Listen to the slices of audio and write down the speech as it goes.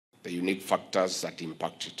the unique factors that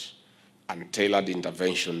impact it, and tailored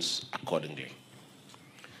interventions accordingly.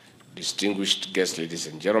 Distinguished guests, ladies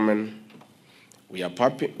and gentlemen, we are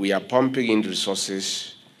pumping in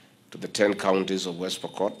resources to the 10 counties of West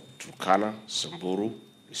Pokot, Turkana, Samburu,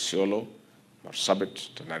 Isiolo,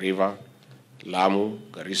 Marsabit, Tana River, Lamu,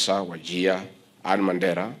 Garissa, Wajir, and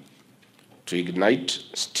Mandera to ignite,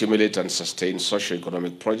 stimulate, and sustain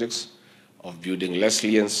socio-economic projects of building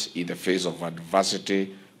resilience in the face of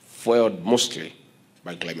adversity, fueled mostly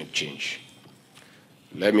by climate change.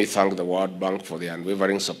 Let me thank the World Bank for their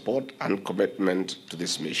unwavering support and commitment to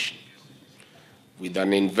this mission. With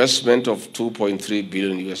an investment of $2.3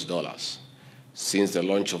 billion since the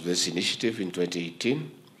launch of this initiative in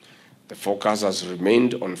 2018, the focus has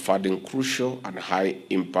remained on funding crucial and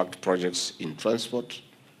high-impact projects in transport,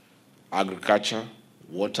 agriculture,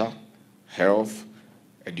 water, health,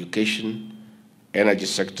 education, energy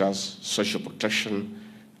sectors, social protection,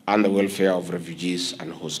 and the welfare of refugees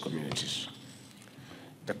and host communities.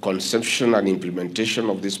 The conception and implementation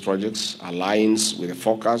of these projects aligns with the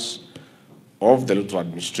focus of the Ruto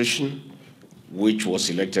administration, which was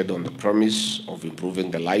elected on the promise of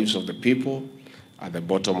improving the lives of the people at the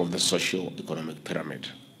bottom of the socio-economic pyramid.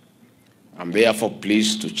 I'm therefore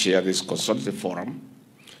pleased to chair this consultative forum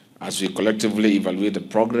as we collectively evaluate the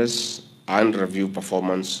progress and review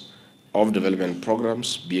performance of development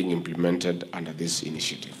programs being implemented under this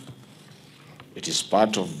initiative. It is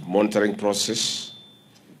part of monitoring process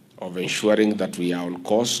of ensuring that we are on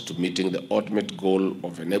course to meeting the ultimate goal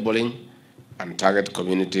of enabling and target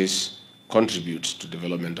communities contribute to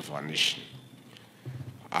development of our nation.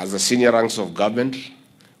 As the senior ranks of government,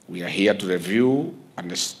 we are here to review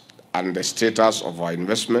the status of our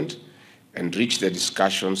investment, enrich the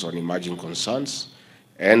discussions on emerging concerns,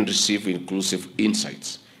 and receive inclusive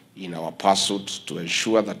insights in our pursuit to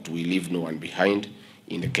ensure that we leave no one behind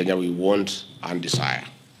in the Kenya we want and desire.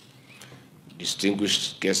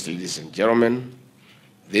 Distinguished guests, ladies and gentlemen,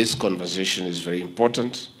 this conversation is very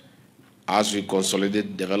important as we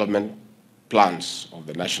consolidate development plans of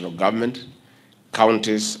the national government,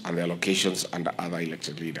 counties, and their locations under other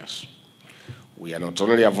elected leaders. We are not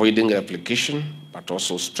only avoiding replication, but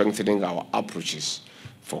also strengthening our approaches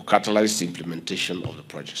for catalyzed implementation of the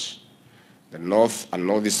projects. The North and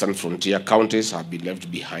Northeastern frontier counties have been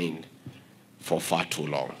left behind for far too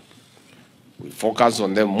long. We focus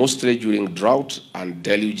on them mostly during drought and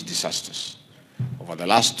deluge disasters. Over the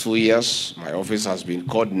last 2 years, my office has been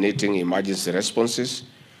coordinating emergency responses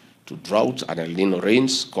to drought and El Nino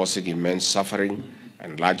rains, causing immense suffering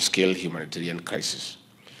and large-scale humanitarian crisis.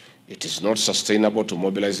 It is not sustainable to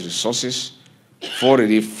mobilize resources for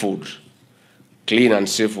relief food, clean and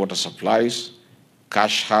safe water supplies,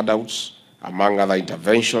 cash handouts, among other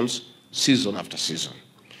interventions, season after season.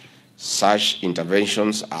 Such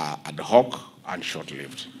interventions are ad hoc and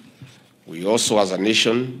short-lived. We also, as a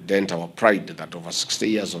nation, dent our pride that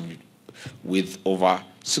with over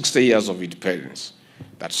 60 years of independence,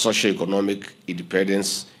 that socio-economic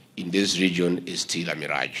independence in this region is still a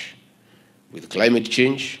mirage. With climate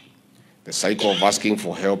change, the cycle of asking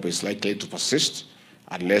for help is likely to persist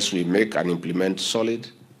unless we make and implement solid,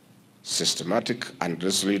 systematic, and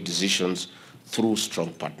resolute decisions through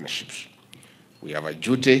strong partnerships. We have a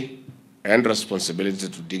duty and responsibility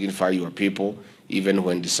to dignify your people even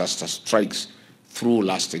when disaster strikes through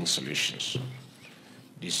lasting solutions.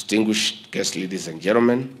 Distinguished guests, ladies and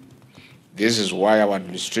gentlemen, this is why our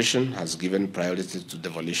administration has given priority to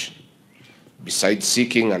devolution. Besides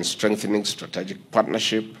seeking and strengthening strategic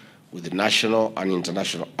partnership with national and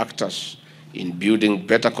international actors in building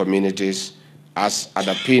better communities as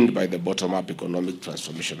underpinned by the bottom-up economic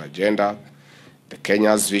transformation agenda, the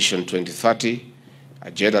Kenya's Vision 2030,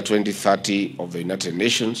 Agenda 2030 of the United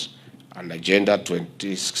Nations, and Agenda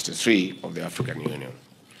 2063 of the African Union.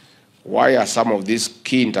 Why are some of these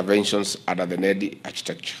key interventions under the NEDI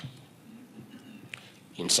architecture?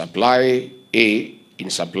 In supply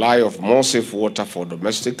of more safe water for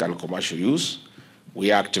domestic and commercial use,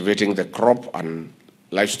 we are activating the crop and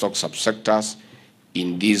livestock subsectors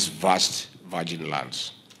in these vast virgin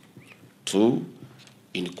lands. 2,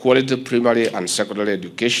 in quality primary and secondary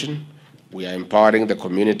education, we are empowering the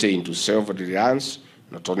community into self-reliance,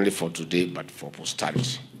 not only for today, but for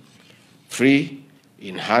posterity. 3,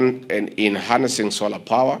 in harnessing solar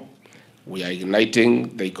power, we are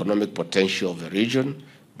igniting the economic potential of the region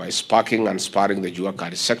by sparking and spurring the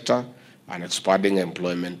Juakari sector and expanding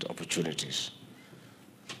employment opportunities.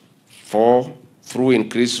 4, through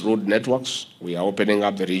increased road networks, we are opening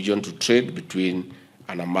up the region to trade between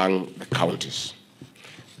and among the counties.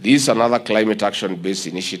 These and other climate action-based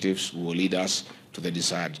initiatives will lead us to the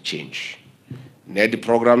desired change. NEDI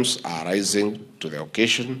programs are rising to the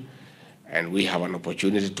occasion, and we have an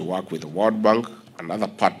opportunity to work with the World Bank and other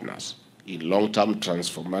partners in long-term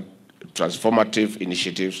transformative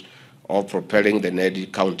initiatives of propelling the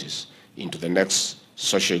NEDI counties into the next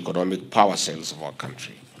socio-economic power cells of our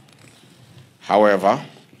country. However,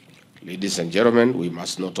 ladies and gentlemen, we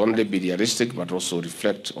must not only be realistic but also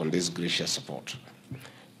reflect on this gracious support.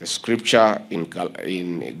 The scripture in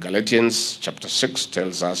Galatians chapter 6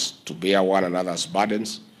 tells us to bear one another's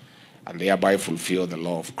burdens and thereby fulfill the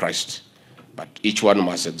law of Christ. But each one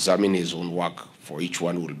must examine his own work, for each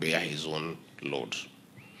one will bear his own load.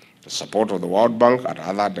 The support of the World Bank and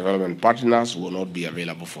other development partners will not be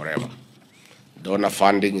available forever. Donor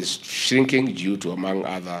funding is shrinking due to, among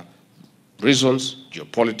other reasons,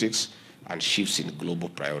 geopolitics and shifts in global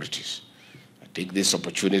priorities. I take this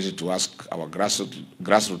opportunity to ask our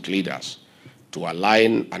grassroots leaders to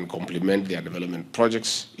align and complement their development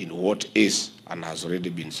projects in what is and has already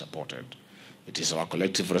been supported. It is our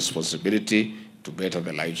collective responsibility to better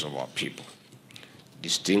the lives of our people.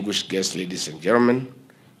 Distinguished guests, ladies and gentlemen,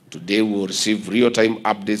 today we will receive real-time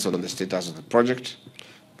updates on the status of the project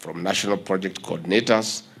from national project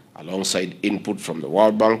coordinators, alongside input from the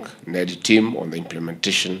World Bank NEDI team on the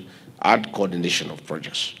implementation and coordination of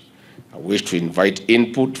projects. I wish to invite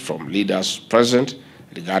input from leaders present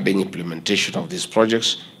regarding implementation of these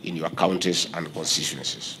projects in your counties and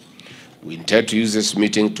constituencies. We intend to use this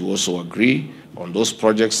meeting to also agree on those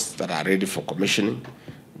projects that are ready for commissioning,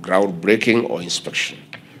 groundbreaking, or inspection.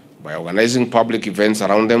 By organizing public events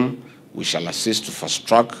around them, we shall assist to fast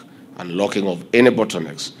track unlocking of any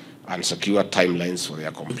bottlenecks and secure timelines for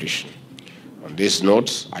their completion. On this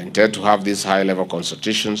note, I intend to have these high-level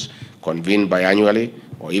consultations convened biannually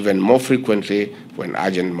or even more frequently when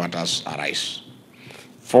urgent matters arise.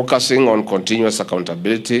 Focusing on continuous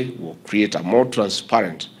accountability will create a more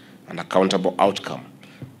transparent and accountable outcome,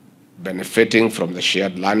 benefiting from the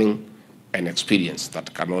shared learning and experience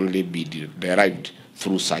that can only be derived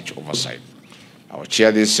through such oversight. I will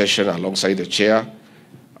chair this session alongside the chair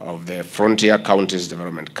of the Frontier Counties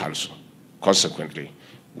Development Council. Consequently,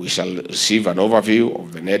 we shall receive an overview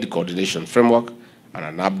of the NEDI coordination framework and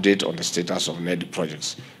an update on the status of NEDI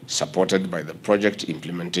projects, supported by the project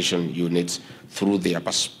implementation units through their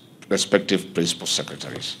respective principal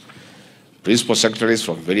secretaries. Principal secretaries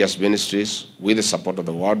from various ministries, with the support of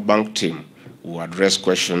the World Bank team, will address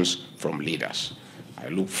questions from leaders. I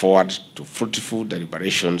look forward to fruitful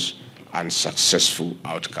deliberations and successful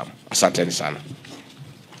outcome. Asanteni sana.